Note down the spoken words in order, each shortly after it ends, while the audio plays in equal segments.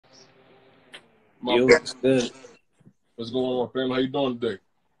My Yo, brother, it's good. what's going on, family? How you doing today?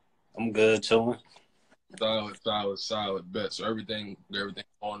 I'm good, chilling. Solid bet. So everything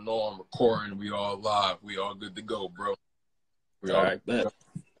going on, recording. We all live. We all good to go, bro. We All all right, bet.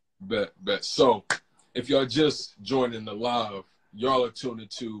 bet. So if y'all just joining the live, y'all are tuned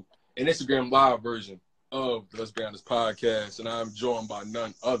into an Instagram live version of the Let's Be Honest podcast, and I'm joined by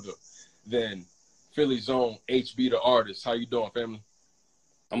none other than Philly's own HB the artist. How you doing, family?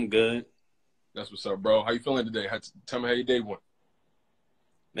 I'm good. That's what's up, bro. How you feeling today? Tell me how your day went.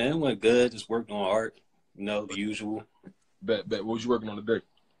 Man, it went good. Just working on art. The usual. Bet. What was you working on today?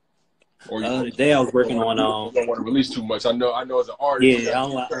 Or you Today I was working on don't want to release too much. I know. As an artist, yeah, I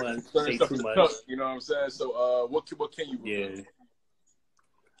don't want to certain say stuff too is much. tough. You know what I'm saying? So, what can you reveal?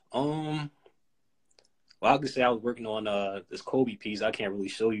 Yeah. Well, I could say I was working on this Kobe piece. I can't really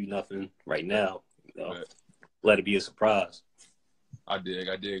show you nothing right now. Bet. Let it be a surprise. I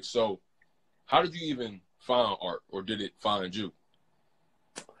dig. So, how did you even find art, or did it find you?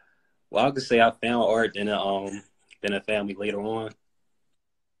 Well, I could say I found art in a family later on.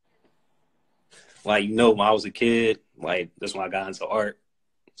 Like, when I was a kid, like, that's when I got into art.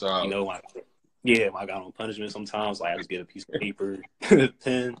 So, When I got on punishment sometimes, like, I just get a piece of paper,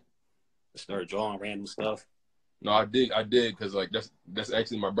 pen, start drawing random stuff. no, I dig, because like that's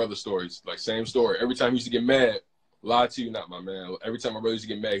actually my brother's stories. Like same story. Every time he used to get mad, lie to you not, my man. Every time my brother used to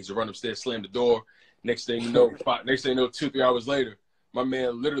get mad, he used to run upstairs, slam the door. Next thing you know, 2-3 hours later, my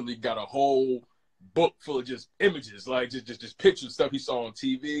man literally got a whole book full of just images, like just pictures, stuff he saw on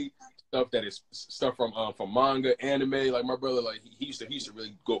TV, stuff from manga, anime. Like my brother, like he used to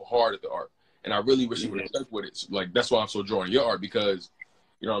really go hard at the art, and I really wish he would have stuck with it. So, like that's why I'm so drawn to your art, because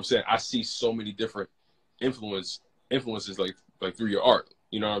you know what I'm saying, I see so many different influences like through your art.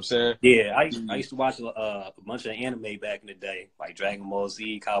 You know what I'm saying? Yeah, I used to watch a bunch of anime back in the day, like Dragon Ball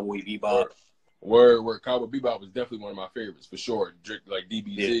Z, Cowboy Bebop. Word. Cowboy Bebop was definitely one of my favorites for sure. Like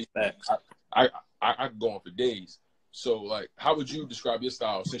DBZ. Yeah, I could go on for days. So like, how would you describe your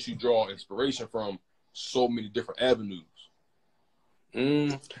style since you draw inspiration from so many different avenues?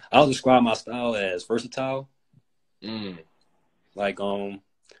 I'll describe my style as versatile. Like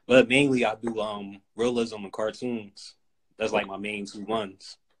but mainly I do realism and cartoons. That's like my main two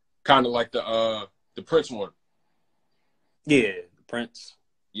ones. Kind of like the Prince one. Yeah, the Prince.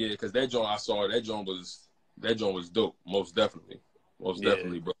 Yeah, because that joint I saw, that joint was dope. Most definitely,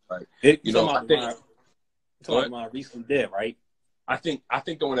 bro. Like Talking about my recently did, right? I think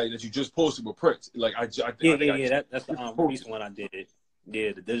the one that you just posted with Prince. Like I think that's the recent one I did.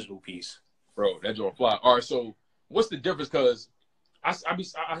 Yeah, the digital piece. Bro, that joint fly. All right, so what's the difference? Because I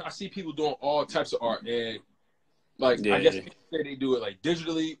see people doing all types of art, and like I guess they do it like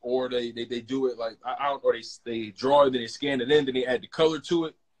digitally, or they do it like or they draw it, then they scan it in, then they add the color to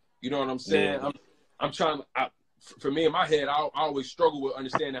it. You know what I'm saying? Yeah. I'm trying. For me in my head, I always struggle with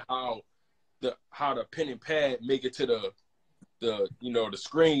understanding how the pen and pad make it to the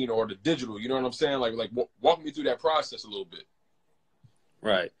screen or the digital. You know what I'm saying? Like walk me through that process a little bit.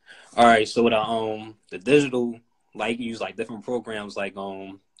 Right. All right. So with the digital, like you use like different programs like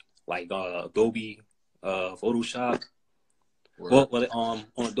Adobe Photoshop. Word. Well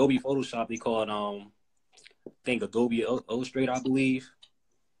on Adobe Photoshop they call it I think Adobe Illustrator, I believe.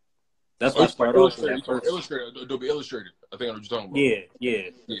 That's what I started off with at first. Adobe Illustrator. I think I know what you're talking about. Yeah.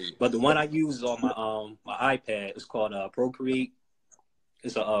 But the one I use is on my iPad. It's called Procreate.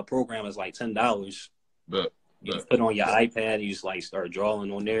 It's a program. It's like $10. But you just put it on your iPad and you just like start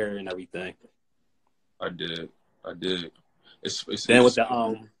drawing on there and everything. I did. It's with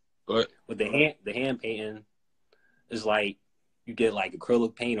the hand painting, it's like you get like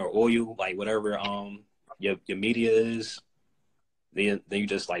acrylic paint or oil, like whatever your media is. Then you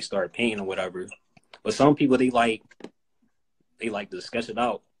just like start painting or whatever. But some people they like to sketch it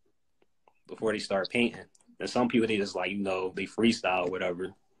out before they start painting. And some people they just like, they freestyle or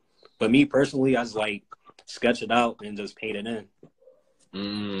whatever. But me personally, I just like sketch it out and just paint it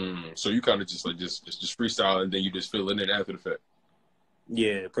in. So you kind of just like just freestyle and then you just fill it in after the fact.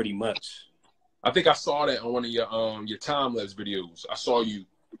 Yeah, pretty much. I think I saw that on one of your time lapse videos. I saw you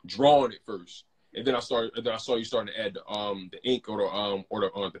drawing it first, and then I saw you starting to add the ink or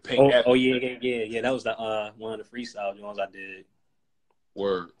the paint. Yeah. That was the one of the freestyle ones I did.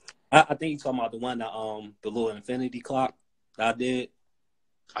 Word. I think you're talking about the one that the little infinity clock that I did.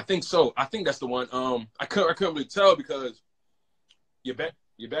 I think so. I think that's the one. I couldn't really tell because your back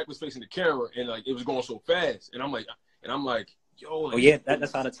was facing the camera and like it was going so fast, and I'm like, yo. Like,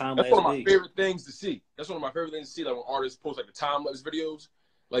 that's how the time lapse. That's one of my favorite things to see. Like when artists post like the time lapse videos.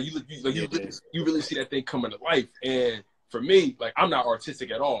 Like you really see that thing coming to life. And for me, like I'm not artistic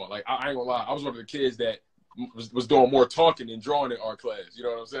at all. Like I ain't gonna lie, I was one of the kids that was doing more talking than drawing in art class. You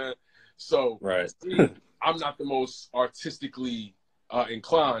know what I'm saying? So Right. I'm not the most artistically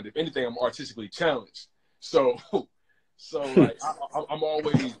inclined. If anything, I'm artistically challenged. So like I'm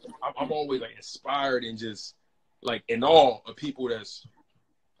always like inspired and just like in awe of people that's,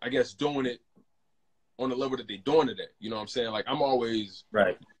 I guess, doing it on the level that they're doing it at. You know what I'm saying? Like I'm always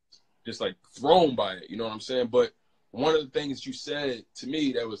right, just like thrown by it. You know what I'm saying? But one of the things you said to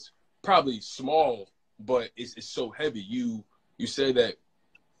me that was probably small, but it's so heavy. You said that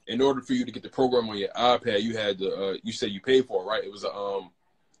in order for you to get the program on your iPad, you had to you said you paid for it, right? It was a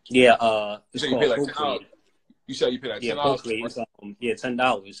yeah, it's you paid called like $10. Procreate. You said you paid like Yeah, $10. Procreate. It's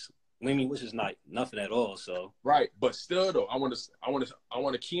 $10. I mean, which is not nothing at all. So Right, but still though, I want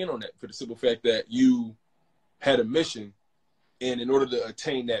to key in on that for the simple fact that you had a mission, and in order to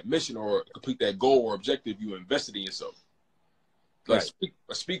attain that mission or complete that goal or objective, you invested in yourself. Like right.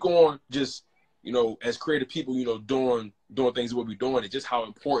 speak on just, you know, as creative people, you know, doing things what we're doing, and just how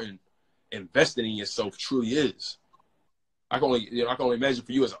important investing in yourself truly is. I can only imagine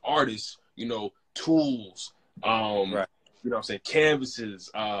for you as an artist, you know, tools, Right. you know what I'm saying, canvases,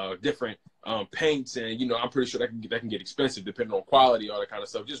 different paints, and you know, I'm pretty sure that can get expensive depending on quality, all that kind of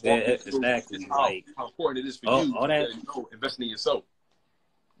stuff. Just walk me through Exactly. just Like how important it is for you all that. to, you know, investing in yourself.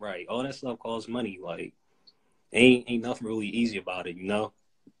 Right. All that stuff costs money. Like ain't nothing really easy about it. You know.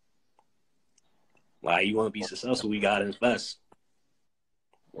 Like you want to be successful, you gotta invest.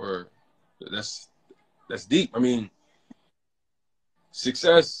 Or that's deep. I mean,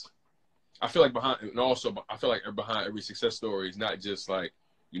 success. I feel like behind, and also I feel like behind every success story is not just like,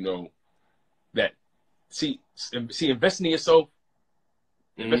 you know, that. See, investing in yourself,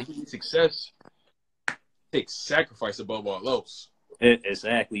 investing in success takes sacrifice above all else.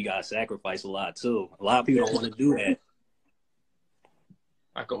 Exactly. You gotta sacrifice a lot too. A lot of people don't want to do that.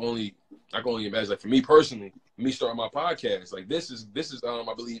 I can only imagine. Like for me personally, me starting my podcast, like this is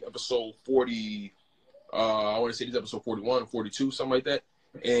I believe episode 40. I want to say this episode 41 or 42, something like that.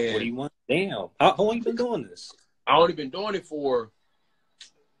 And What do you want? Damn. How long you been doing this? I only been doing it for,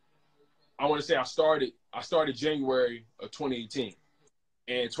 I want to say I started January of 2018.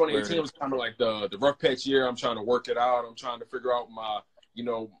 And 2018 was kind of like the rough patch year. I'm trying to work it out. I'm trying to figure out my, you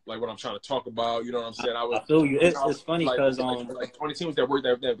know, like what I'm trying to talk about. You know what I'm saying? I feel you. It's funny because like 2018 was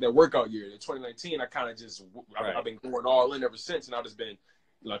that workout year. In 2019, I kind of just I've been going all in ever since, and I've just been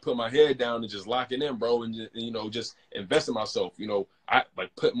like putting my head down and just locking in, bro, and you know, just investing myself. You know, I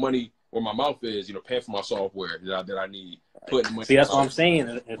like put money where my mouth is. You know, paying for my software that I need. Putting money. See, that's what I'm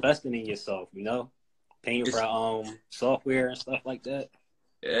saying. Investing in yourself. You know, paying for software and stuff like that.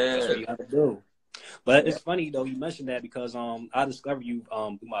 Yeah, that's what you have to do. But it's funny though you mentioned that because I discovered you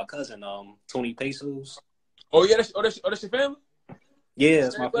through my cousin Tony Pesos. Oh yeah, that's your family. Yeah,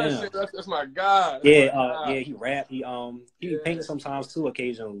 that's my family. That's my guy. Yeah, he rap. He painting sometimes too,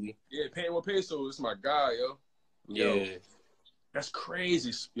 occasionally. Yeah, painting with Pesos. That's my guy, yo. Yeah, that's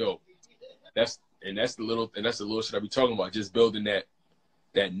crazy, yo. That's the little shit I be talking about. Just building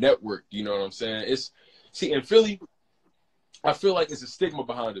that network. You know what I'm saying? In Philly, I feel like it's a stigma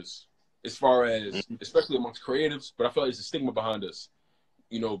behind us as far as, especially amongst creatives, but I feel like it's a stigma behind us.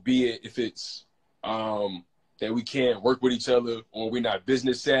 You know, be it if it's that we can't work with each other or we're not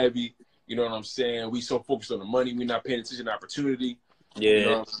business savvy. You know what I'm saying? We so focused on the money, we're not paying attention to opportunity. Yeah. You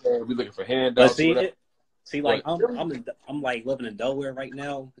know what I'm saying? We're looking for handouts. But I'm like living in Delaware right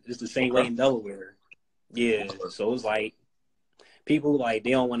now. It's the same way in Delaware. Yeah. So it's like people like they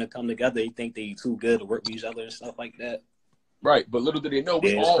don't want to come together. They think they too good to work with each other and stuff like that. Right, but little do they know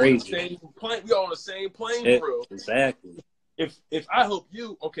we all on the same plane. We all on the same plane, for real. Exactly. If I help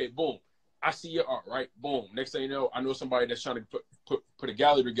you, okay, boom. I see your art, right? Boom. Next thing you know, I know somebody that's trying to put a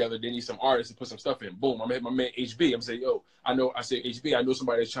gallery together. They need some artists to put some stuff in. Boom. I'm gonna hit my man HB. I'm saying, yo, I say HB. I know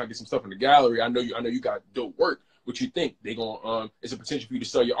somebody that's trying to get some stuff in the gallery. I know you got dope work. What you think? They gonna it's a potential for you to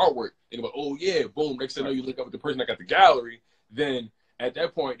sell your artwork. They go, oh yeah, boom. Next thing you know, you link up with the person that got the gallery. Then at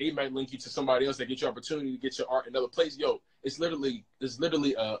that point, they might link you to somebody else that get your opportunity to get your art in another place. Yo, it's literally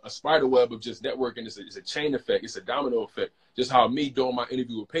a spider web of just networking. It's a chain effect. It's a domino effect. Just how me doing my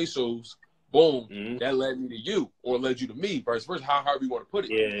interview with Pesos, boom, that led me to you or led you to me, vice versa, however you want to put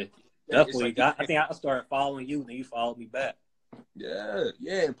it. Yeah, definitely. Like, I think I started following you, then you followed me back. Yeah,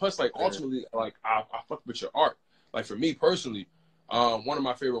 and plus, like, ultimately, like, I fuck with your art. Like, for me personally, one of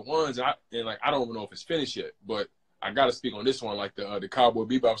my favorite ones, I don't even know if it's finished yet, but I gotta speak on this one, like the Cowboy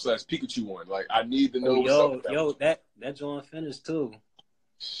Bebop / Pikachu one. Like, I need to know what's up with that. That joint finished too.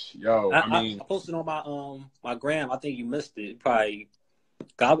 Yo, I posted on my gram. I think you missed it. Probably,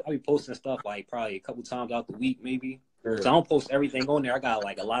 I'll be posting stuff like probably a couple times out the week, maybe. I don't post everything on there. I got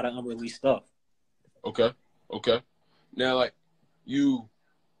like a lot of unreleased stuff. Okay. Now, like, did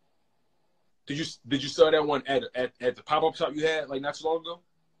you sell that one at the pop-up shop you had like not too long ago,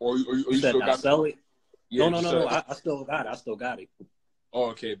 or you said still got sell it? Yeah, no. I still got it. Oh,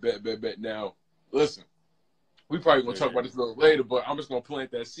 okay, bet. Now, listen, we probably gonna talk about this a little later, but I'm just gonna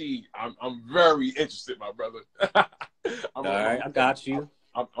plant that seed. I'm very interested, my brother. All right, I got you.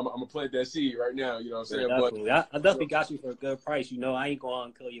 I'm gonna plant that seed right now. You know what I'm saying? Definitely. I definitely got you for a good price. You know, I ain't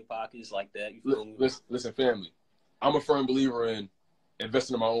going to kill your pockets like that. You feel me? Listen, family. I'm a firm believer in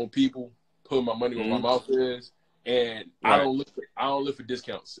investing in my own people, putting my money where my mouth is, and I don't look for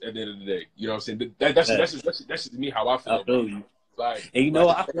discounts at the end of the day. You know what I'm saying? That's just me how I feel. I feel you. Like, and you know,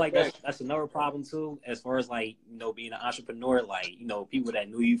 I feel like that's another problem too, as far as like, you know, being an entrepreneur. Like, you know, people that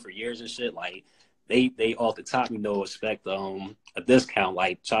knew you for years and shit, like they off the top, you know, expect a discount,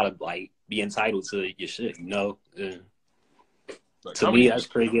 like try to like be entitled to your shit, you know. Yeah. Like, to me, that's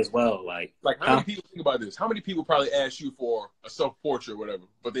crazy as well. Like how many people think about this? How many people probably asked you for a self-portrait or whatever,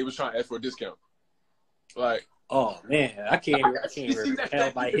 but they was trying to ask for a discount? Like, oh man, I can't even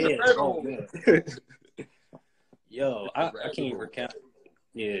count my head. Oh man. Yo, I can't even count.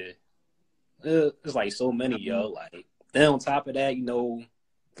 Yeah. There's like so many, yo. Like, then on top of that, you know,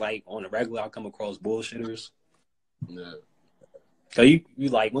 like on the regular, I come across bullshitters. Yeah. So you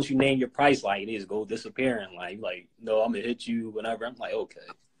like, once you name your price, like, it just go disappearing. Like, no, I'm gonna hit you whenever. I'm like, okay.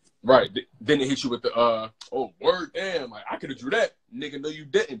 Right. Then they hit you with the oh word, damn, like I could have drew that. Nigga, no you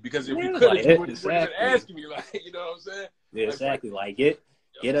didn't, because if you could have, you wouldn't have asking me, like, you know what I'm saying? Yeah, like, exactly. Like get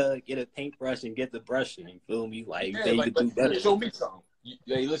a paintbrush and get the brushing. You feel me? Like, yeah, you could do better. Show me something.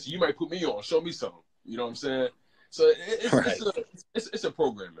 Hey, listen, you might put me on. Show me something. You know what I'm saying? So it's a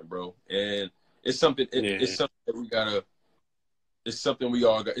programming, bro, and it's something. It's something that we gotta. It's something we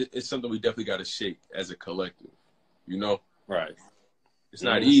all got. It's something we definitely got to shape as a collective. You know? Right. It's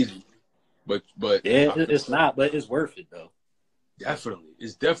not easy, but yeah, it's not. But it's worth it though. Definitely,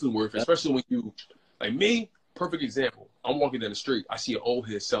 it's definitely worth it, especially when you like me. Perfect example. I'm walking down the street. I see an old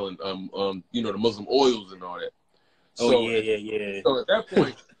head selling you know, the Muslim oils and all that. So, yeah. So at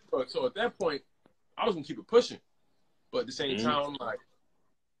that point, I was gonna keep it pushing, but at the same time, I'm like,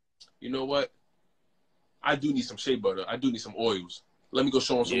 you know what? I do need some shea butter. I do need some oils. Let me go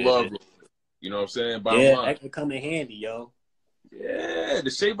show them some love. You know what I'm saying? That can come in handy, yo. Yeah, the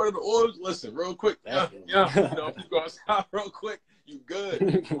shea butter, the oils. Listen, real quick. Yeah. You know, if you go outside real quick, you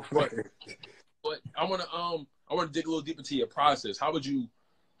good. But I wanna dig a little deeper into your process. How would you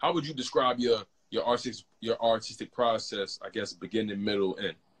describe your artistic process? I guess beginning, middle,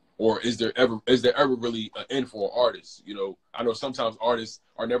 end. Or is there ever really an end for an artist? You know, I know sometimes artists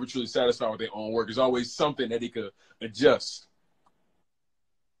are never truly satisfied with their own work. There's always something that they could adjust.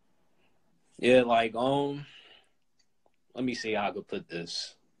 Yeah, like let me see how I could put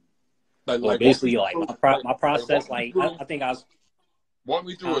this. Like basically, like my process. Like I think I was. Walk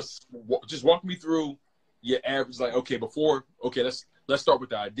me through just walk me through your average. Like, okay, let's start with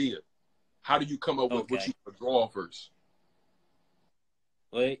the idea. How do you come up with what you draw first?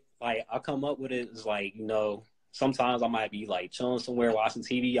 Like I come up with it is like, you know, sometimes I might be like chilling somewhere watching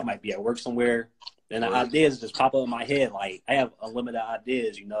TV. I might be at work somewhere, and the ideas just pop up in my head. Like, I have unlimited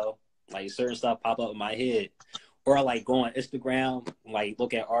ideas, you know, like certain stuff pop up in my head, or I like go on Instagram, like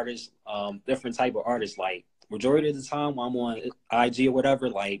look at artists, different type of artists. Like, majority of the time when I'm on IG or whatever,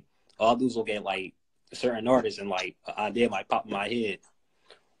 like all I do is look at like certain artists and like an idea might pop in my head,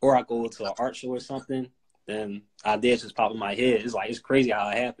 or I go to an art show or something. Then ideas just pop in my head. It's like, it's crazy how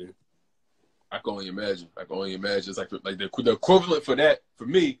it happened. I can only imagine. It's like the equivalent for that for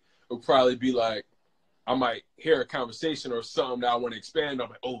me would probably be like, I might hear a conversation or something that I want to expand on.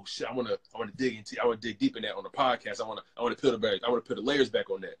 I'm like, oh shit, I want to dig deep in that on the podcast. I want to peel the layers back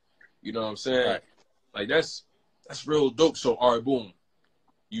on that. You know what I'm saying? Right. Like that's real dope. So all right, boom.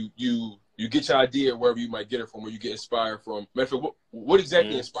 You get your idea wherever you might get it from, where you get inspired from. Matter of fact, what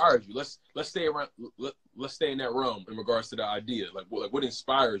exactly inspires you? Let's stay around. Let's stay in that realm in regards to the idea. Like what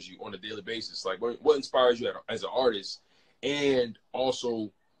inspires you on a daily basis? Like what inspires you as an artist, and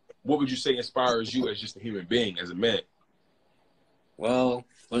also what would you say inspires you as just a human being, as a man? Well,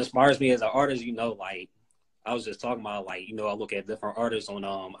 what inspires me as an artist, you know, like I was just talking about, like, you know, I look at different artists on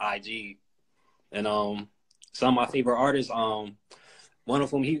IG, and some of my favorite artists, one of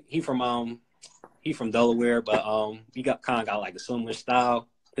them, he from Delaware, but he got like a similar style.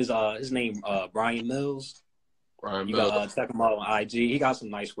 His name Brian Mills. You got check him out on IG. He got some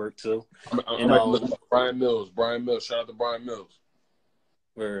nice work too. I'm looking at Brian Mills. Shout out to Brian Mills.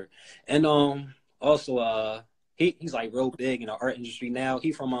 And also he's like real big in the art industry now.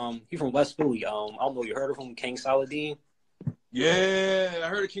 He from West Philly. I don't know if you heard of him, King Saladin. Yeah, I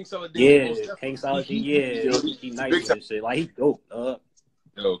heard of King Saladin. Yeah, King Saladin. He nice big with time. his shit. Like he dope.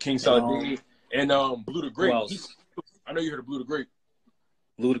 Yo, King Saladin and Blue the Great. I know you heard of Blue the Great.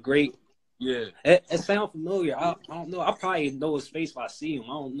 Blue the Great. Yeah. It sounds familiar. I don't know. I probably know his face if I see him. I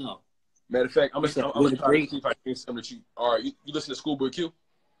don't know. Matter of fact, I'm gonna try to see if I can some that you. All right, you listen to Schoolboy Q?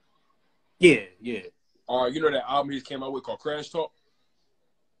 Yeah. All right, you know that album he just came out with called Crash Talk?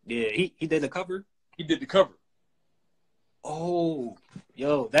 Yeah, he did the cover. He did the cover. Oh,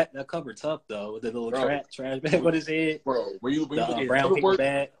 yo, that cover tough though. With the little trash bag on his head. Bro, when you look at brown paper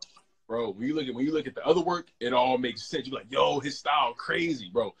bag. Bro, when you look at the other work, it all makes sense. You're like, yo, his style crazy,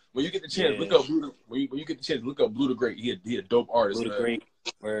 bro. When you get the chance, look up Blue. When you get the chance, look up Blue the Great. He a dope artist. Blue the Great.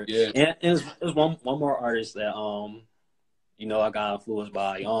 Yeah. And there's one more artist that I got influenced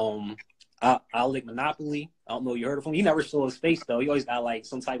by. Alec Monopoly. I don't know if you heard of him. He never saw his face though. He always got like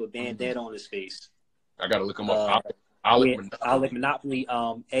some type of bandana on his face. I gotta look him up. Alec Monopoly.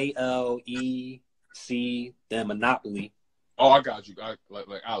 ALEC then Monopoly. Oh, I got you.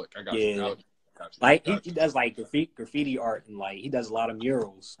 Like Alec. I got you. Alec, got you. Like he does like graffiti art and like he does a lot of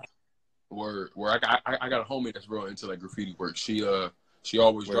murals. Where I got a homie that's real into like graffiti work. She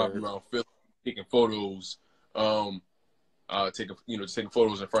always dropping around Philly, taking photos, taking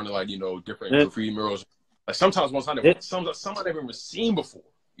photos in front of like different graffiti murals. Like sometimes some I never even seen before.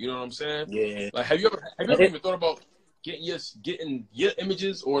 You know what I'm saying? Yeah. Like have you ever even thought about getting your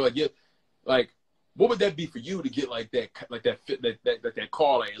images or like what would that be for you to get that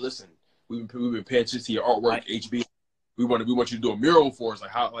call? Like, listen, we've been paying attention to your artwork, HB. We want you to do a mural for us. Like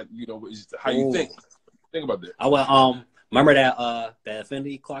how you think about that? I will remember that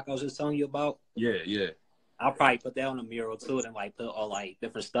infinity clock I was just telling you about. Yeah. I'll probably put that on a mural too, and like put all like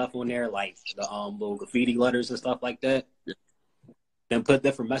different stuff on there, like the little graffiti letters and stuff like that. Yeah. Then put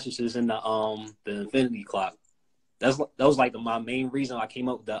different messages in the infinity clock. That was like my main reason I came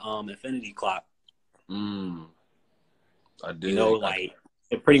up with the infinity clock. I did. Like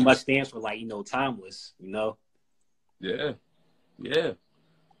it pretty much stands for like timeless. Yeah.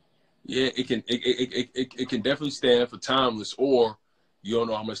 It can definitely stand for timeless, or you don't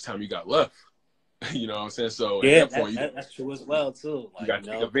know how much time you got left. You know what I'm saying? So yeah, at that point, that's true as well too. Like, you got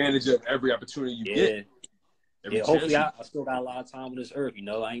to take advantage of every opportunity you get. Hopefully, I still got a lot of time on this earth.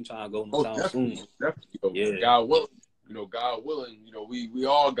 I ain't trying to go no time soon. Definitely. God willing, we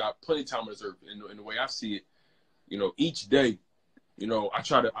all got plenty of time on this earth. And the way I see it, each day, I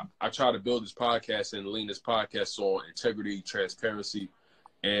try to build this podcast and lean this podcast on integrity, transparency,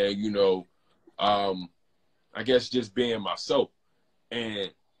 and I guess just being myself.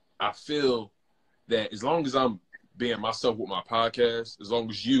 And I feel that as long as I'm being myself with my podcast, as long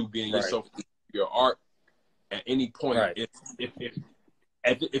as you being yourself with your art, at any point,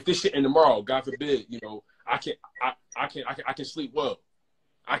 if this shit end tomorrow, God forbid, I can sleep well.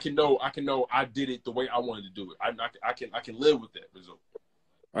 I can know I did it the way I wanted to do it. I can live with that result.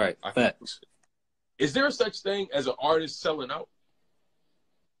 All right. Facts. Is there such thing as an artist selling out?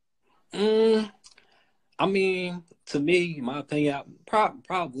 I mean, to me, in my opinion,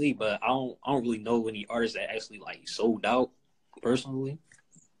 probably, but I don't really know any artists that actually like sold out personally.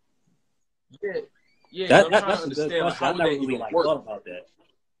 Yeah, that's a good question. I never really thought about that.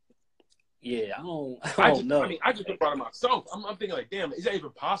 Yeah, I don't know. I mean, I just think about it myself. I'm thinking like, damn, is that even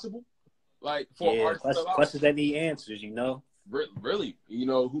possible? Like for artists to sell out? Questions that need answers, Really,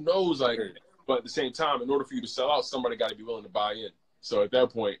 who knows? Like, but at the same time, in order for you to sell out, somebody got to be willing to buy in. So at that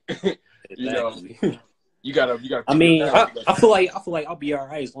point, you gotta. I mean, I feel like I'll be all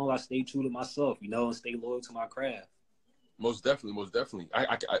right as long as I stay true to myself, and stay loyal to my craft. Most definitely.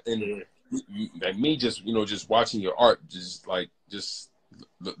 And me just watching your art,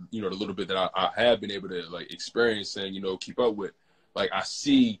 the little bit that I have been able to like experience and keep up with, like I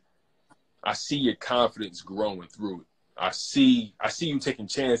see your confidence growing through it. I see you taking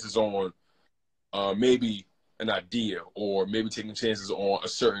chances on maybe an idea, or maybe taking chances on a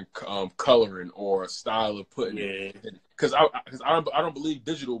certain coloring or a style of putting it. Because I don't believe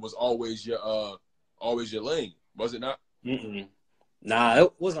digital was always your lane, was it not? Mm-mm. Nah,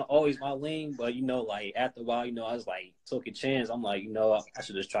 it wasn't always my lane, but like after a while, I was like took a chance. I'm like, I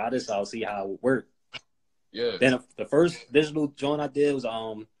should just try this out, see how it would work. Yeah. Then the first digital joint I did was a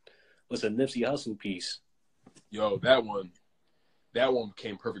Nipsey Hussle piece. Yo, that one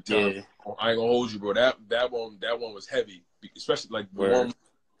came perfect time. Yeah. I ain't gonna hold you, bro. That one was heavy, especially like the one.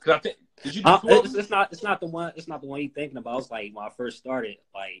 Cause I think did you do it's not the one you thinking about. It's like when I first started.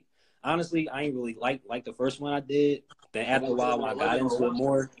 Like honestly, I ain't really like the first one I did. Then after a while, when I got into it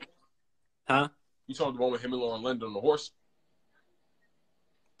more, You talking the one with him and Lauren London on the horse?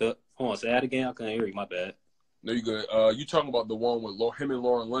 Hold on, say that again. I couldn't hear you. My bad. No, you good. You talking about the one with him and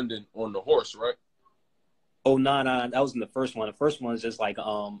Lauren London on the horse, right? Oh, no, that was in the first one. The first one is just like a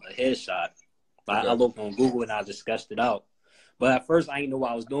headshot. Okay. I looked on Google and I just sketched it out. But at first, I didn't know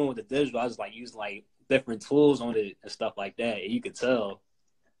what I was doing with the digital. I was like using like different tools on it and stuff like that. And you could tell.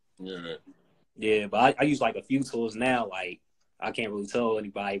 Yeah. Yeah, but I use like a few tools now. Like I can't really tell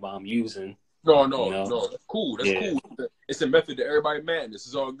anybody what I'm using. No. That's cool. That's cool. It's a method to everybody madness.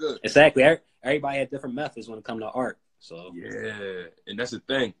 It's all good. Exactly. Everybody had different methods when it comes to art. So yeah, and that's the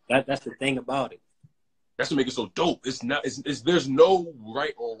thing. That's the thing about it. That's what makes it so dope. It's not. There's no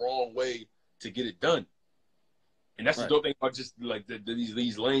right or wrong way to get it done. And that's the dope thing about just like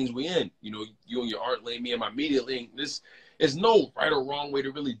these lanes we in. You know, you and your art lane, me and my media lane. There's no right or wrong way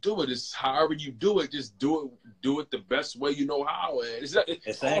to really do it. It's however you do it, just do it the best way you know how. And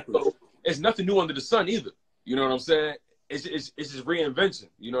exactly. Also, it's nothing new under the sun either. You know what I'm saying? It's just reinvention.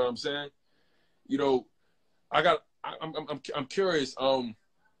 You know what I'm saying? You know, I'm curious.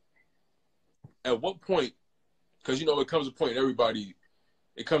 At what point? Because you know, it comes a point in everyone's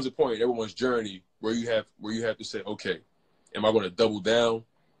journey where you have to say, okay, am I going to double down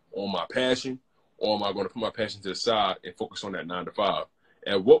on my passion, or am I going to put my passion to the side and focus on that 9 to 5?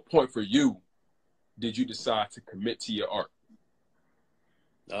 At what point for you did you decide to commit to your art?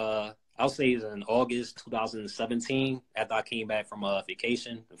 I'll say it's in August 2017 after I came back from a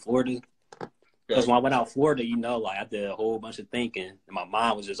vacation in Florida. Because when I went out to Florida, you know, like I did a whole bunch of thinking, and my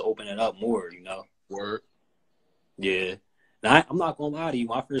mind was just opening up more, you know. Word. Yeah. Now, I'm not gonna lie to you.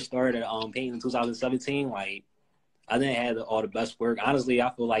 When I first started painting in 2017, like I didn't have all the best work. Honestly, I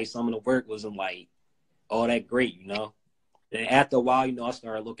feel like some of the work wasn't like all that great, you know. Then after a while, you know, I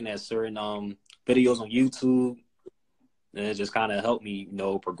started looking at certain videos on YouTube, and it just kind of helped me, you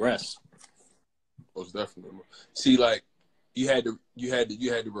know, progress. Most definitely. See, like you had to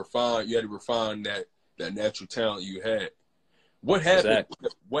refine that natural talent you had. What happened? Exactly.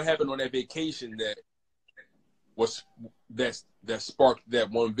 What happened on that vacation that sparked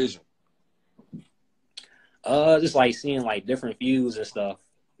that one vision? Just like seeing like different views and stuff,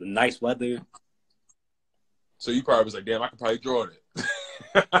 the nice weather. So you probably was like, damn, I could probably draw that.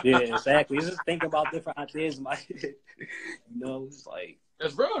 Yeah, exactly. It's just thinking about different ideas in my head. You know, it's like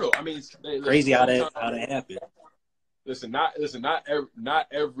that's real though. I mean, crazy how that happened. Not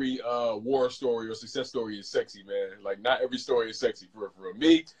every war story or success story is sexy, man. Like not every story is sexy for real.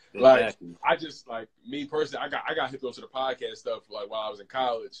 Me, exactly. Like I just like me personally, I got hooked onto the podcast stuff like while I was in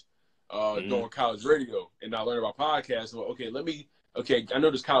college, doing college radio, and I learned about podcasts. So I know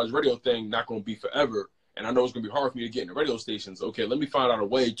this college radio thing not going to be forever, and I know it's going to be hard for me to get into radio stations. Okay, let me find out a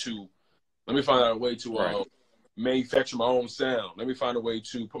way to manufacture my own sound. Let me find a way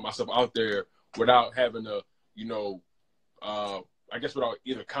to put myself out there without having to, you know, I guess without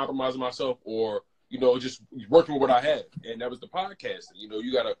either compromising myself or, you know, just working with what I had. And that was the podcasting. You know,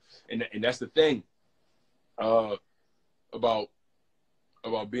 you gotta, and that's the thing about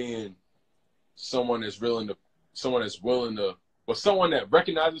being someone that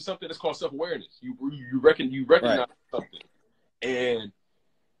recognizes something. That's called self-awareness. You recognize something and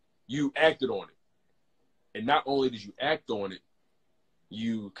you acted on it. And not only did you act on it,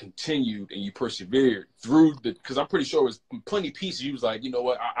 you continued and you persevered through because I'm pretty sure it was plenty of pieces. You was like, you know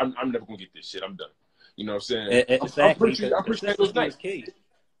what, I'm never gonna get this shit. I'm done. You know what I'm saying? Exactly. I'm pretty sure had those nights. You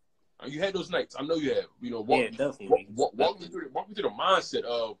had those nights. I know you have. You know, definitely. Walk me through the mindset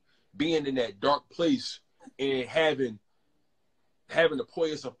of being in that dark place and having to pull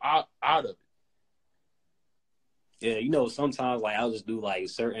yourself out of it. Yeah, you know, sometimes like I'll just do like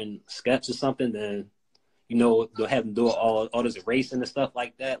certain sketch or something, then you know, they'll have them do all this erasing and stuff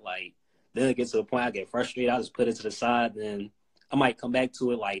like that. Like, then it gets to a point I get frustrated. I just put it to the side. Then I might come back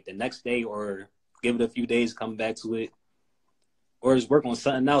to it like the next day or give it a few days, come back to it. Or just work on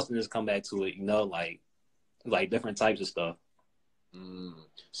something else and just come back to it, you know, like different types of stuff.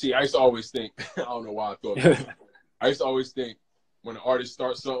 See, I used to always think, I don't know why I thought that. I used to always think when an artist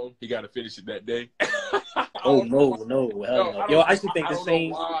starts something, he got to finish it that day. Oh, no. Hell no. Yo, I used to think the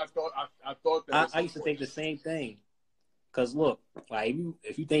same. I thought that. I used to think the same thing. Because, look, like,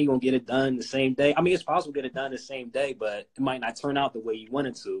 if you think you're going to get it done the same day, I mean, it's possible to get it done the same day, but it might not turn out the way you want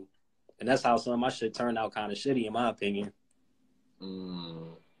it to. And that's how some of my shit turned out kind of shitty, in my opinion.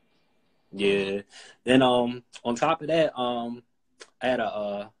 Yeah. Then, on top of that, I had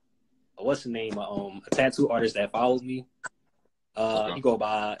what's the name? A tattoo artist that follows me. Okay. He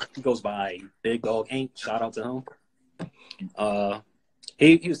goes by Big Dog Inc. Shout out to him.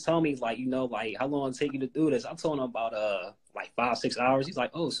 He was telling me like, you know, like how long it take you to do this. I told him about like 5-6 hours. He's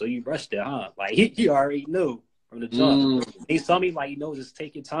like, oh, so you rushed it, huh? Like he already knew from the jump. Mm. He told me like, just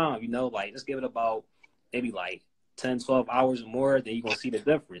take your time, like just give it about maybe like 10-12 hours or more, then you're gonna see the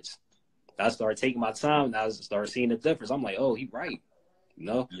difference. I started taking my time and I started seeing the difference. I'm like, oh, he right.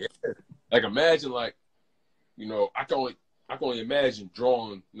 Yeah. Like imagine like, I can only imagine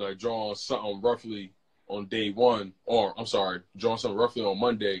drawing something roughly on day one, or I'm sorry, drawing something roughly on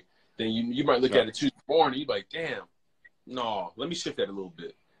Monday. Then you might look at it Tuesday morning, you're like, damn, no, let me shift that a little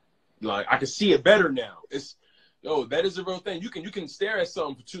bit. Like I can see it better now. That is a real thing. You can stare at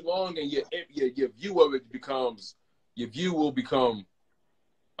something for too long, and your view of it will become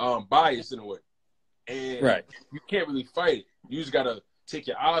biased in a way, and you can't really fight it. You just gotta take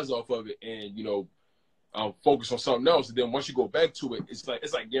your eyes off of it and focus on something else. And then once you go back to it, it's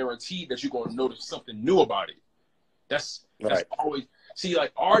like guaranteed that you're gonna notice something new about it. That's always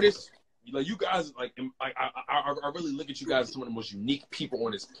like artists. Like you guys, like I really look at you guys as some of the most unique people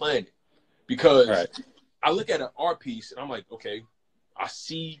on this planet, because I look at an art piece and I'm like, okay, I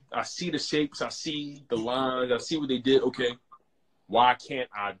see the shapes, I see the lines, I see what they did. Okay, why can't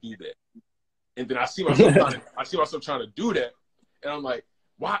I do that? And then I see myself trying to do that, and I'm like,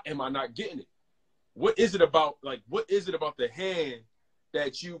 why am I not getting it? What is it about the hand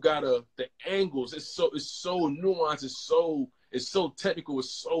that you gotta, the angles? It's so nuanced. It's so technical.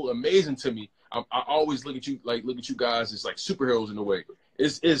 It's so amazing to me. I always look at you guys as like superheroes in a way.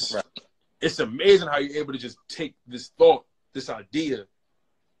 It's amazing how you're able to just take this thought, this idea,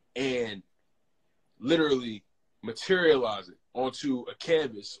 and literally materialize it onto a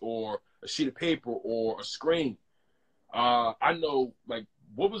canvas or a sheet of paper or a screen. I know, like,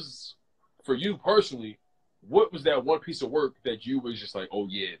 what was, for you personally, what was that one piece of work that you was just like, oh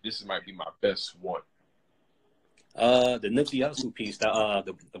yeah, this might be my best one? The Nipsey Hussle piece,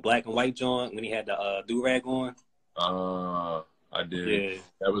 the black and white joint when he had the do-rag on. I did. Yeah.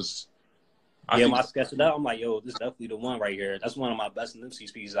 That was. When I sketched it out, I'm like, yo, this is definitely the one right here. That's one of my best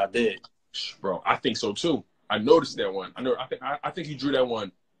Nipsey pieces I did. Bro, I think so too. I noticed that one. I think you drew that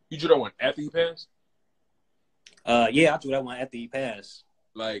one. You drew that one after he passed? Yeah, I drew that one after he passed.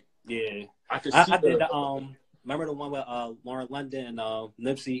 Like, yeah. I did remember the one with Lauren London and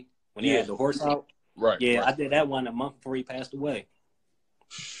Nipsey when he had the horse out? Right. Yeah, right. I did that one a month before he passed away.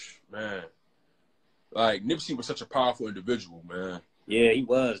 Man. Like, Nipsey was such a powerful individual, man. Yeah, he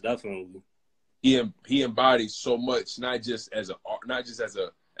was, definitely. He embodied so much, not just as a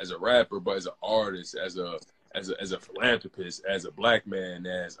rapper, but as an artist, as a philanthropist, as a black man,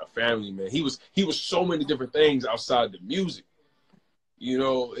 as a family man. He was so many different things outside the music.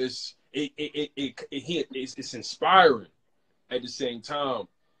 It's inspiring at the same time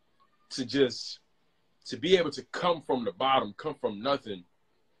to be able to come from the bottom, come from nothing,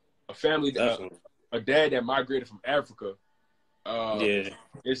 a family, a dad that migrated from Africa.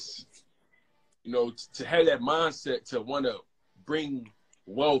 It's to have that mindset to want to bring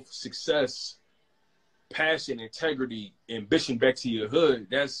wealth, success, passion, integrity, ambition back to your hood.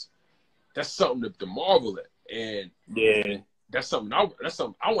 That's something to marvel at, and that's something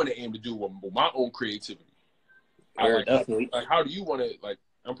I want to aim to do with my own creativity. Definitely. Like, how do you want to, like,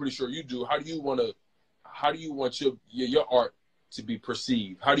 I'm pretty sure you do. How do you want your art to be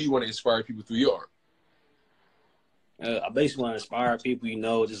perceived? How do you want to inspire people through your art? I basically want to inspire people,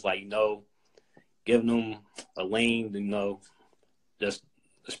 just like, giving them a lane to, just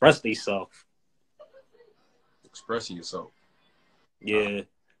express themselves. Expressing yourself. Yeah.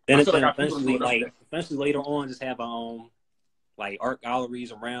 Then eventually later on, just have like art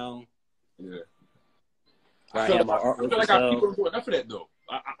galleries around. Yeah. I feel like our people don't do enough of that though.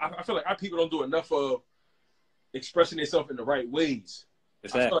 I feel like our people don't do enough of expressing themselves in the right ways.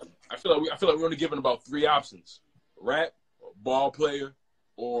 Exactly. I feel like we're only given about 3 options: rap, ball player,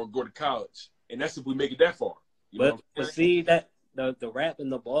 or go to college. And that's if we make it that far. But see that the rap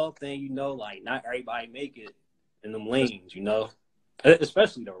and the ball thing, like not everybody make it in them lanes,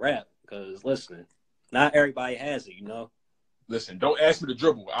 especially the rap. Because listen, not everybody has it, Listen, don't ask me to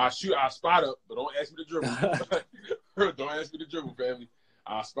dribble. I'll spot up, but don't ask me to dribble. Don't ask me to dribble, family.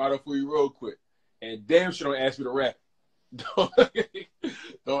 I'll spot up for you real quick. And damn sure don't ask me to rap. Don't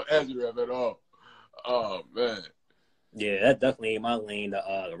ask me to rap at all. Oh man. Yeah, that definitely ain't my lane.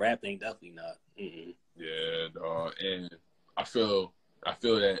 The rap thing definitely not. Mm-mm. Yeah, dog. And I feel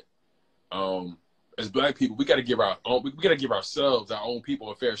that as black people, we gotta give ourselves, our own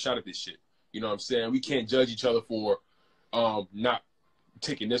people, a fair shot at this shit. You know what I'm saying? We can't judge each other for not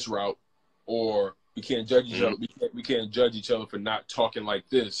taking this route, or we can't judge each other. We can't judge each other for not talking like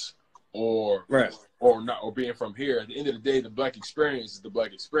this, or being from here. At the end of the day, the black experience is the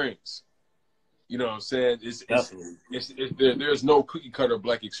black experience. You know what I'm saying? Definitely. There's no cookie cutter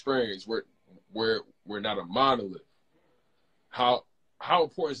black experience. We're not a monolith. How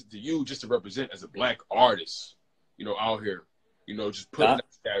important is it to you just to represent as a black artist, you know, out here, you know, just putting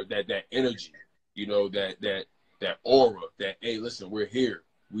that energy, you know, that aura, that, hey, listen, we're here,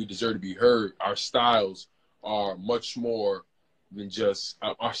 we deserve to be heard. Our styles are much more than just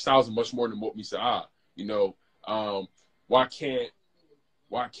what we say. You know, why can't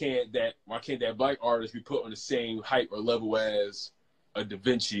that black artist be put on the same height or level as a Da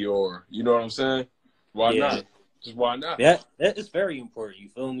Vinci, or, you know what I'm saying? Why not? Just why not? That is very important. You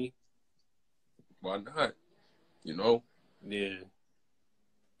feel me? Why not? You know? Yeah.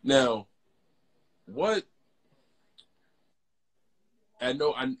 Now, what I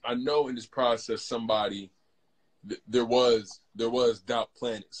know in this process, somebody there was doubt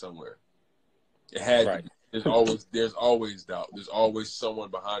planted somewhere. It had to be. There's always doubt. There's always someone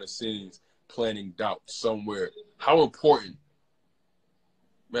behind the scenes planting doubt somewhere. How important?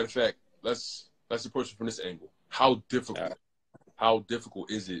 Matter of fact, let's approach it from this angle. How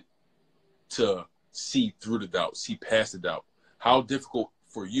difficult is it to see through the doubt, see past the doubt? How difficult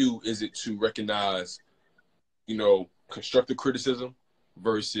for you is it to recognize, you know, constructive criticism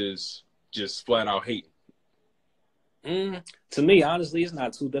versus just flat out hating? To me, honestly, it's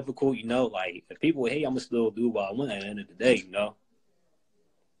not too difficult. You know, like, if people hate, I'm gonna still do what I want at the end of the day. You know,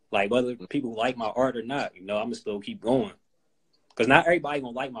 like, whether people like my art or not, you know, I'm gonna still keep going. Because not everybody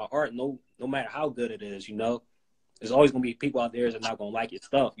gonna like my art, no matter how good it is. You know, there's always gonna be people out there that are not gonna like your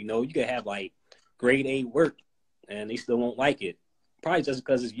stuff. You know, you could have like grade A work and they still won't like it, probably just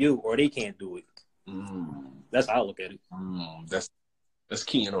because it's you or they can't do it. That's how I look at it. That's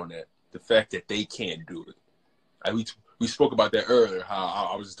keying on that. The fact that they can't do it. We spoke about that earlier.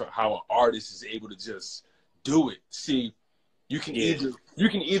 How how an artist is able to just do it. See, you can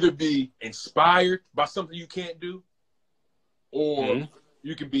either be inspired by something you can't do, or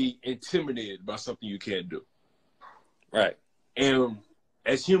you can be intimidated by something you can't do. Right. And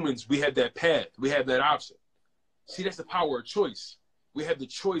as humans, we have that path. We have that option. See, that's the power of choice. We have the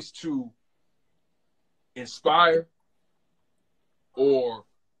choice to inspire or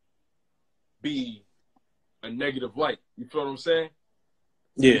be a negative light. You feel what I'm saying?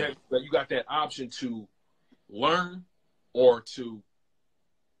 Yeah. You got that option to learn or to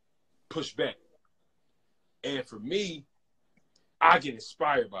push back. And for me, I get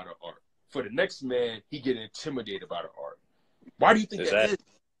inspired by the art. For the next man, he get intimidated by the art. Why do you think that is?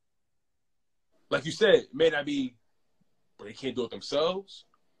 Like you said, it may not be, but they can't do it themselves,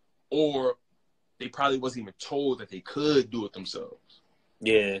 or they probably wasn't even told that they could do it themselves.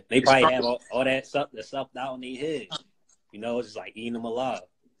 Yeah, they probably have all that stuff out in their head. You know, it's just like eating them alive.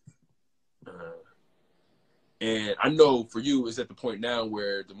 And I know for you, it's at the point now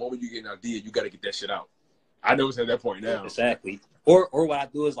where the moment you get an idea, you got to get that shit out. I know it's at that point now. Exactly. Or what I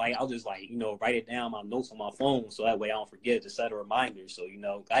do is, like, I'll just, like, you know, write it down my notes on my phone so that way I don't forget, to set a reminder. So, you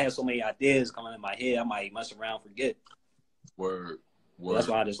know, I have so many ideas coming in my head, I might mess around, forget. Word. So that's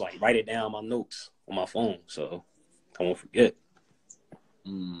why I just, like, write it down my notes on my phone so I won't forget.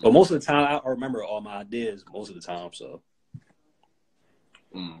 But most of the time, I remember all my ideas most of the time. So,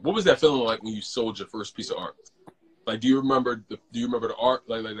 what was that feeling like when you sold your first piece of art? Like, do you remember the art?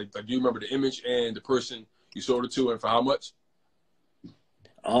 Like, do you remember the image and the person you sold it to, and for how much?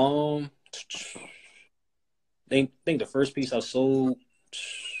 I think the first piece I sold,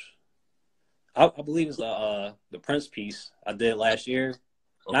 I believe it's the Prince piece I did last year.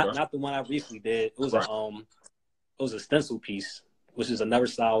 Okay. Not the one I recently did. It was a stencil piece, which is another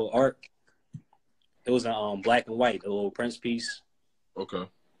style of art. It was in black and white, the little Prince piece. Okay.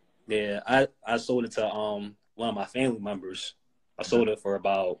 Yeah, I sold it to one of my family members. I sold it for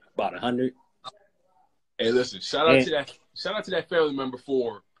about 100. Hey, listen! Shout out to that family member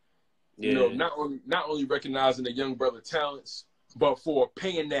for, you know, not only recognizing the young brother talents, but for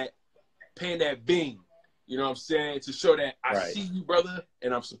paying that beam. You know what I'm saying? To show that I see you, brother,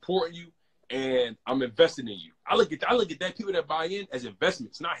 and I'm supporting you, and I'm investing in you. I look at that people that buy in as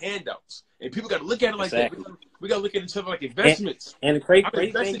investments, not handouts. And people got to look at it like that. We got to look at each other like investments. And the crazy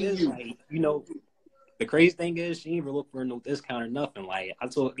thing is, like, you know, the crazy thing is, she didn't even look for no discount or nothing. Like,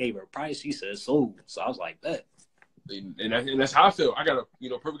 gave her a price. She said sold. So I was like, bet. And that's how I feel. I got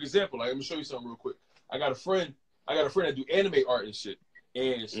a perfect example. Like, let me show you something real quick. I got a friend that do anime art and shit,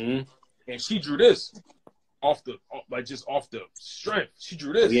 and she drew this off the strength. She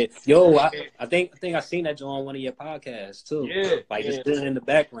drew this. Oh, yeah. Yo, I think I seen that on one of your podcasts too. Yeah, like just in the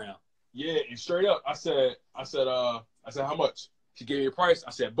background. Yeah, and straight up, I said, how much? She gave me a price.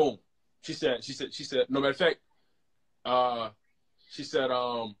 I said, boom. She said, no matter of fact, she said,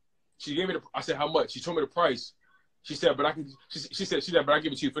 She gave me I said, how much? She told me the price. She said, but I can. She said, but I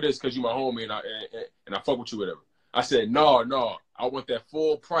give it to you for this because you my homie and I fuck with you, whatever. I said, no, I want that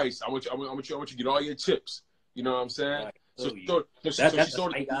full price. I want you to get all your chips. You know what I'm saying? Right. So that's how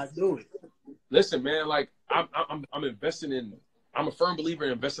you gotta do it. Listen, man, like I'm investing in. I'm a firm believer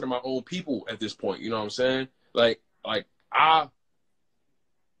in investing in my own people at this point. You know what I'm saying? Like I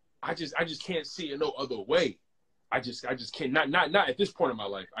just can't see it no other way. I just can't not at this point in my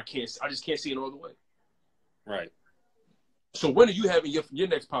life. I just can't see it no other way. Right. So when are you having your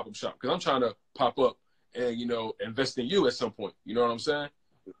next pop-up shop? Because I'm trying to pop up and invest in you at some point. You know what I'm saying?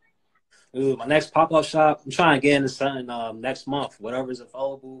 Ooh, my next pop-up shop, I'm trying to get into something next month, whatever's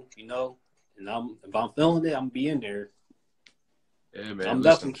available, And if I'm feeling it, I'm gonna be in there. Yeah, man. I'm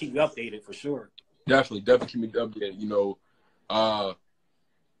definitely keep you updated for sure. Definitely keep me updated.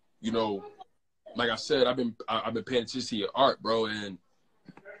 Like I said, I've been paying attention to your art, bro, and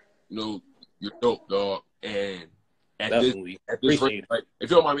you're dope, dog. And at this rate, like, if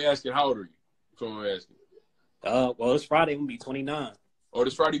you don't mind me asking, how old are you? If you don't mind me asking. Well, this Friday I'm gonna be 29. Oh,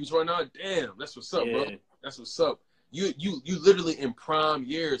 this Friday you be 29? Damn, that's what's up, bro. That's what's up. You literally in prime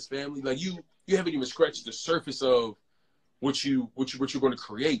years, family. Like you haven't even scratched the surface of what you're going to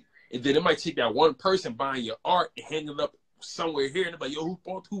create, and then it might take that one person buying your art and hanging it up somewhere here, and they're like, yo,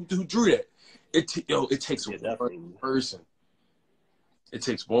 who drew that? It takes one person. It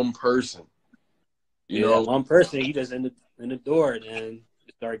takes one person. You know, one person. He just in the door, and then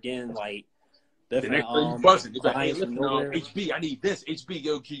start getting like different. The next thing you buzzing. It's like, hey, listen, HB, I need this. HB,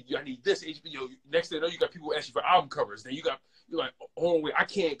 yo, I need this. HB, yo. Next thing you know, you got people asking for album covers. Then you're like, oh wait, I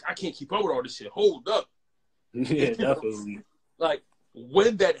can't keep up with all this shit. Hold up. Yeah, definitely. Like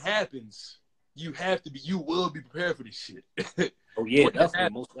when that happens, you will be prepared for this shit. Oh yeah, definitely,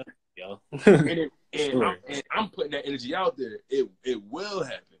 most definitely, yo. and I'm putting that energy out there. It will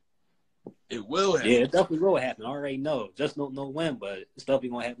happen. It will happen. Yeah, it definitely will happen. I already know. Just don't know when, but it's definitely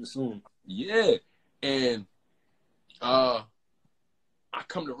gonna happen soon. Yeah, and I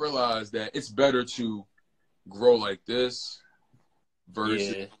come to realize that it's better to grow like this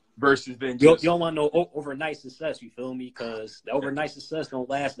versus than you don't want no overnight success. You feel me? Because the overnight success don't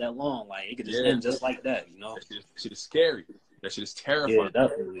last that long. Like it could just end just like that. That shit is scary. That shit is terrifying. Yeah,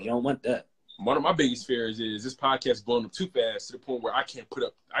 definitely. You don't want that. One of my biggest fears is this podcast blowing up too fast to the point where I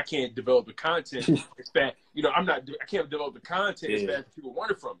can't develop the content as fast. I can't develop the content as fast as people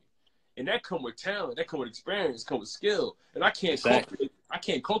want it from me. And that come with talent, that come with experience, come with skill. And I can't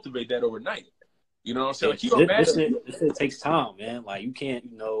cultivate that overnight. You know what I'm saying? Like, this shit takes time, man. Like you can't,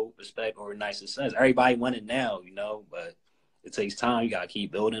 expect overnight success. Everybody want it now, but it takes time. You gotta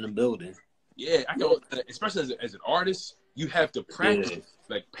keep building and building. Yeah, I know, especially as an artist, you have to practice. Yeah.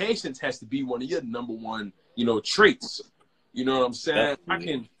 Like patience has to be one of your number one, traits. You know what I'm saying?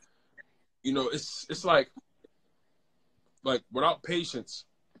 Definitely. I can, it's like without patience,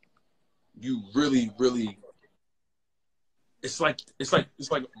 you really, really. It's like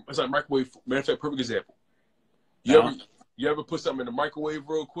microwave. Matter of fact, perfect example. You ever put something in the microwave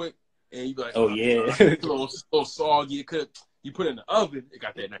real quick and you be like, it's a little soggy. You put it in the oven, it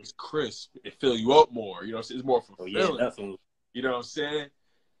got that nice crisp. It fill you up more. It's more fulfilling. Oh, yeah, definitely. You know what I'm saying?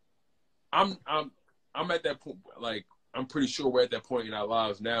 I'm at that point. Like I'm pretty sure we're at that point in our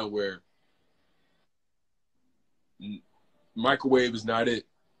lives now where microwave is not it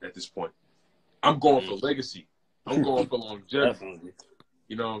at this point. I'm going for legacy. I'm going for longevity. Definitely.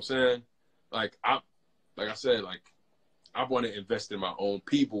 You know what I'm saying? Like I said, I want to invest in my own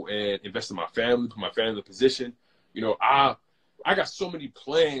people and invest in my family, put my family in a position. I got so many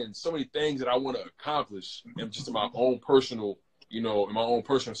plans, so many things that I want to accomplish, and just in my own personal, in my own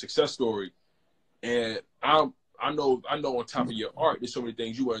personal success story. And I know on top of your art, there's so many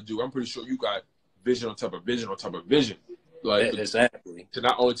things you want to do. I'm pretty sure you got vision on top of vision on top of vision. Like exactly. To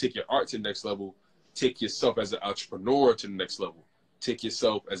not only take your art to the next level, take yourself as an entrepreneur to the next level. Take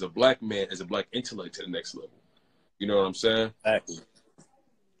yourself as a black man, as a black intellect to the next level. You know what I'm saying? Exactly.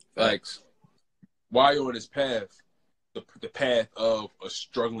 Like, while you're on this path, the path of a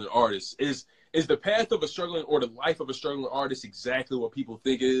struggling artist is the path of a struggling or the life of a struggling artist exactly what people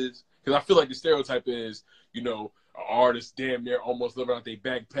think it is? Because I feel like the stereotype is, an artist damn near almost living out their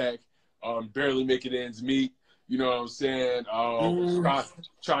backpack, barely making ends meet. You know what I'm saying?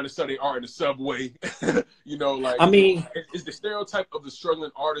 Trying to study art in the subway. Is the stereotype of the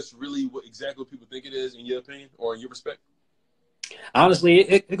struggling artist really exactly what people think it is, in your opinion or in your respect? Honestly,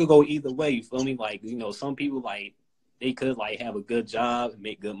 it could go either way. You feel me? Like, some people they could have a good job and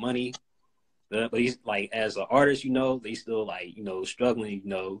make good money, but he's as an artist, they still struggling,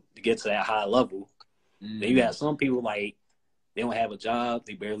 to get to that high level. Then you have some people they don't have a job,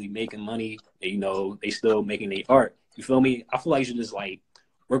 they barely making money, and, you know, they still making their art. You feel me? I feel like you should just like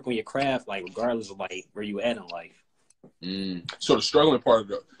work on your craft, like regardless of like where you at in life. So the struggling part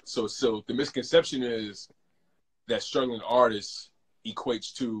of so the misconception is that struggling artists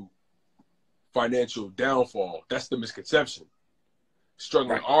equates to financial downfall. That's the misconception.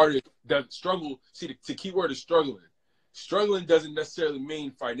 Struggling Right. artists that struggle. See, the key word is struggling. Struggling doesn't necessarily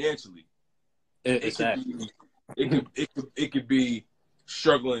mean financially. It could Exactly. be, it could be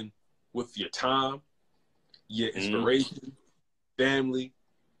struggling with your time, your inspiration, family.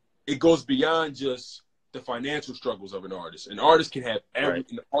 It goes beyond just the financial struggles of an artist. An artist can have Right.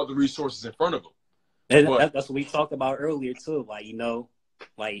 all the resources in front of them. And But that's what we talked about earlier too. Like, you know,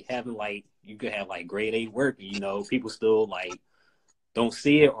 like having like you could have like grade A work, you know, people still like don't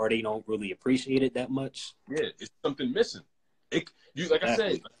see it or they don't really appreciate it that much. yeah, it's something missing. Like I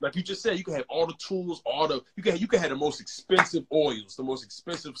said, like you just said, you can have all the tools, you can have the most expensive oils, the most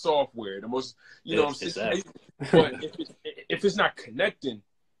expensive software, the most, you know what I'm saying? But if it's not connecting,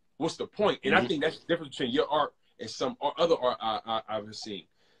 what's the point? And I think that's the difference between your art and some other art I've seen.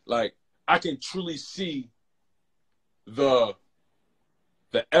 Like, I can truly see the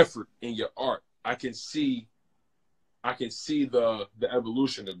effort in your art. I can see the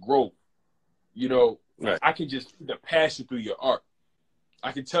evolution, the growth. You know, Right. I can just see the passion through your art.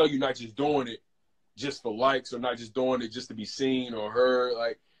 I can tell you're not just doing it just for likes or not just doing it just to be seen or heard.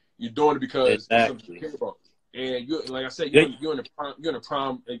 Like, you're doing it because it's something you care about. And you, like I said, you're in the prime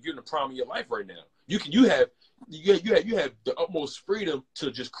of your life right now. You have the utmost freedom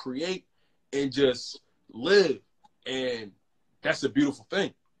to just create and just live, and that's a beautiful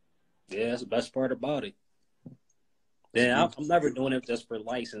thing. Yeah, that's the best part about it. Yeah, I'm never doing it just for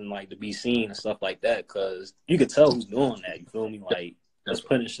likes and like to be seen and stuff like that, because you could tell who's doing that. You feel me? Like, just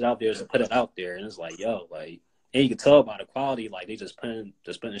putting shit out there to put it out there, and it's like, yo, like, and you can tell by the quality, like they just putting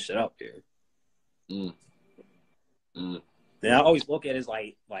shit out there. And I always look at it as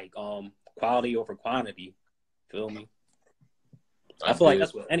like quality over quantity. Feel me? I feel like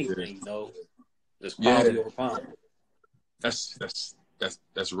that's with anything, you know, just quality over quantity.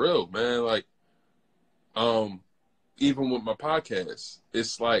 That's real, man. Like, even with my podcast,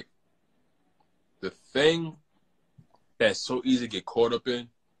 it's like the thing that's so easy to get caught up in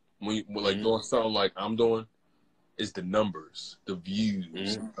when you doing something like I'm doing is the numbers, the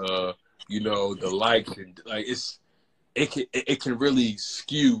views, you know, the likes, and like it can really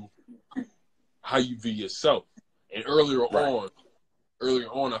skew how you view yourself. And earlier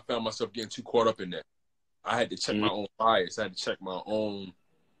on, I found myself getting too caught up in that. I had to check my own bias. I had to check my own,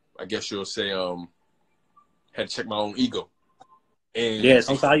 I guess you'll say, had to check my own ego. And yeah,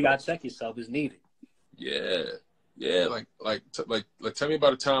 sometimes you gotta check yourself as needed. Yeah. Like tell me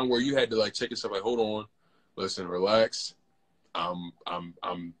about a time where you had to like check yourself. Like, hold on, listen, relax. I'm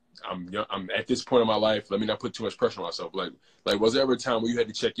at this point in my life. Let me not put too much pressure on myself. Like was there ever a time where you had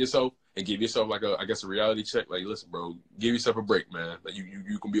to check yourself and give yourself like a reality check? Like, listen, bro, give yourself a break, man. Like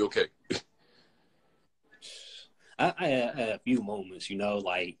you can be okay. I had a few moments, you know,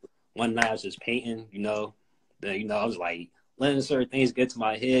 like one night I was just painting, you know, then, you know, I was like letting certain things get to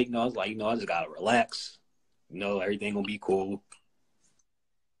my head, you know, I was like, you know, I just gotta relax, you know, everything gonna be cool.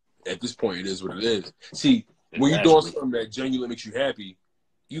 At this point, it is what it is. See, when you're doing something that genuinely makes you happy,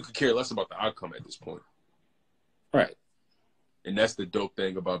 you could care less about the outcome at this point. Right. And that's the dope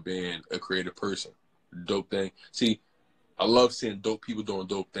thing about being a creative person. The dope thing. See, I love seeing dope people doing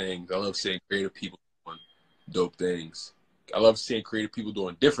dope things. I love seeing creative people doing dope things. I love seeing creative people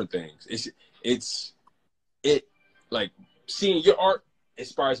doing different things. It like seeing your art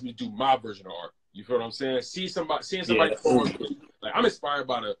inspires me to do my version of art. You feel what I'm saying? Seeing somebody like I'm inspired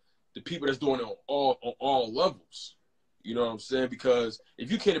by the people that's doing it on all levels. You know what I'm saying? Because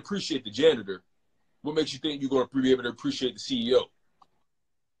if you can't appreciate the janitor, what makes you think you're going to be able to appreciate the CEO?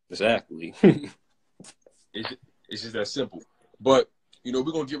 Exactly. It's just that simple. But, you know,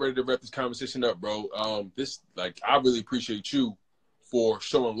 we're going to get ready to wrap this conversation up, bro. I really appreciate you for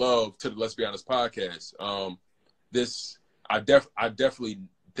showing love to the Let's Be Honest podcast. I definitely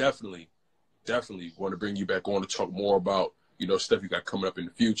want to bring you back on to talk more about, you know, stuff you got coming up in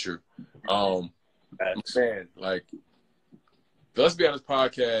the future. Man, like, the Let's Be Honest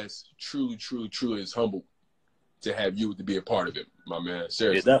podcast truly is humbled to have you to be a part of it, my man.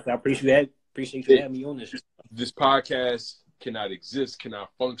 Seriously. Yeah, I appreciate you having me on this. This podcast cannot exist, cannot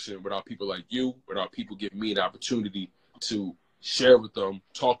function without people like you, without people giving me an opportunity to share with them,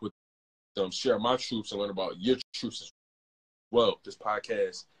 talk with them, share my truths, and learn about your truths as well. This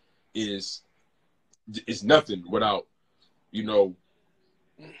podcast is nothing without, you know,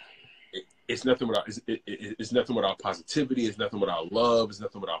 it's nothing without it's nothing without positivity. It's nothing without love. It's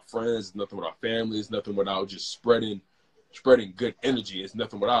nothing without friends. It's nothing without family. It's nothing without just spreading good energy. It's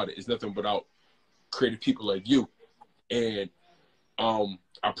nothing without it. It's nothing without creative people like you. And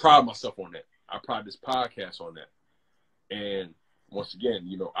I pride myself on that. I pride this podcast on that. And once again,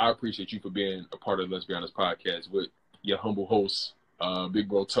 you know, I appreciate you for being a part of the Let's Be Honest podcast with your humble host, Big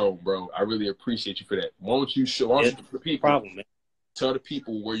Bro Tone, bro. I really appreciate you for that. Why don't you the people, tell the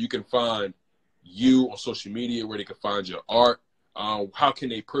people where you can find you on social media, where they can find your art. How can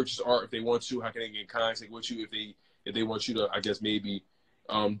they purchase art if they want to? How can they get in contact with you if they want you to, I guess, maybe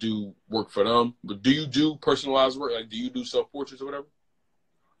do work for them? But do you do personalized work? Like, do you do self-portraits or whatever?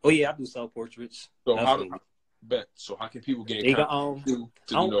 Oh, yeah, I do self-portraits. So so how can people get in contact with you?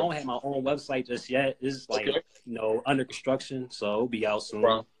 I don't have my own website just yet. It's like, you know, under construction, so it'll be out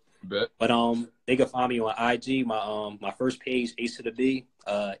soon. Bet. But they can find me on IG. My first page, H to the B,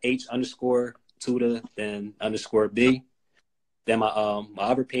 H_to the then _B. Then my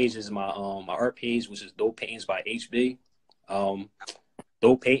other page is my art page, which is Dope Paintings by HB.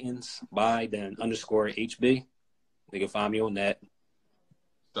 Dope Paintings by then _HB. They can find me on that.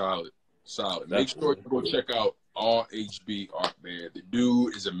 Solid. Make sure you go check out all HB art, man. The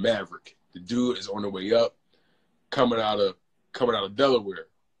dude is a maverick. The dude is on the way up, coming out of Delaware,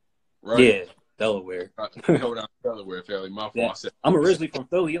 right? Yeah, Delaware. Coming out of Delaware, family. My fault. Yeah. I'm originally from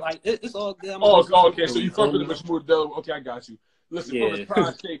Philly. Like it's all good. Okay. So you from Philly, but you moved to Delaware. Okay, I got you. Listen, from the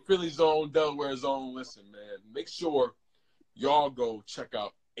Tri-State, Philly zone, Delaware zone. Listen, man. Make sure y'all go check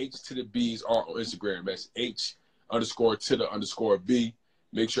out H to the B's art on Instagram. That's H_to the _B.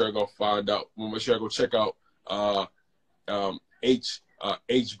 Make sure I go find out. Make sure I go check out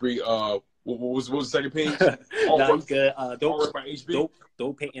HB. What was the second page? Dope by HB.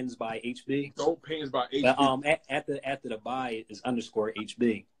 Dope Paintings by HB. Dope Paintings by HB. But after the by is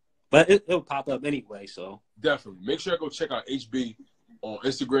 _HB. But it'll pop up anyway. So definitely make sure I go check out HB on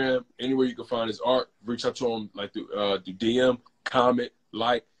Instagram. Anywhere you can find his art, reach out to him like through DM, comment,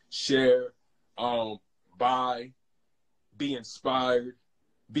 like, share, buy, be inspired.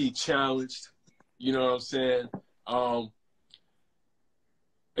 Be challenged, you know what I'm saying?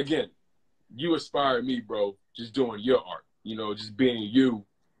 Again, you inspired me, bro, just doing your art. You know, just being you,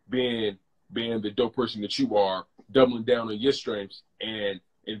 being the dope person that you are, doubling down on your strengths and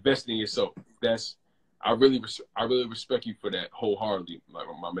investing in yourself. I really respect you for that wholeheartedly, like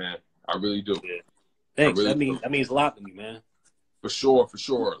my man. I really do. Yeah. Thanks. Really that means a lot to me, man. For sure.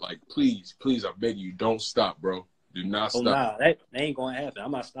 Like, please, I beg you, don't stop, bro. Do not stop. Nah, that ain't gonna happen.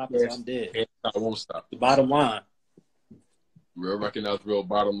 I'm not stopping until I'm dead. I won't stop. The bottom line. Real recognize real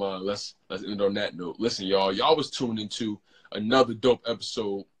bottom line. Let's end on that note. Listen, y'all was tuned into another dope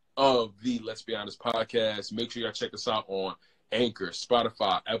episode of the Let's Be Honest podcast. Make sure y'all check us out on Anchor,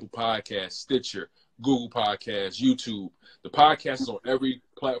 Spotify, Apple Podcasts, Stitcher, Google Podcasts, YouTube. The podcast is on every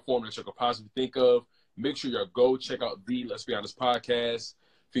platform that you could possibly think of. Make sure y'all go check out the Let's Be Honest podcast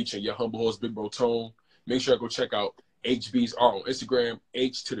featuring your humble host, Big Bro Tone. Make sure I go check out HB's art on Instagram,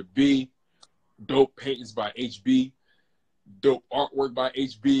 H to the B, Dope Paintings by HB, Dope Artwork by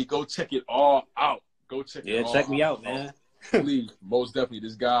HB. Go check it all out. Check me out, man. Please, most definitely.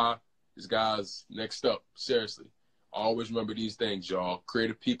 This guy's next up. Seriously. Always remember these things, y'all.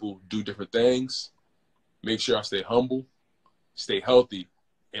 Creative people do different things. Make sure I stay humble, stay healthy,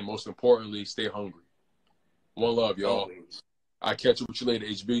 and most importantly, stay hungry. One love, y'all. I'll catch up with you later,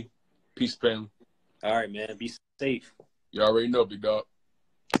 HB. Peace, family. All right, man. Be safe. You already know, big dog.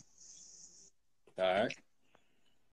 All right.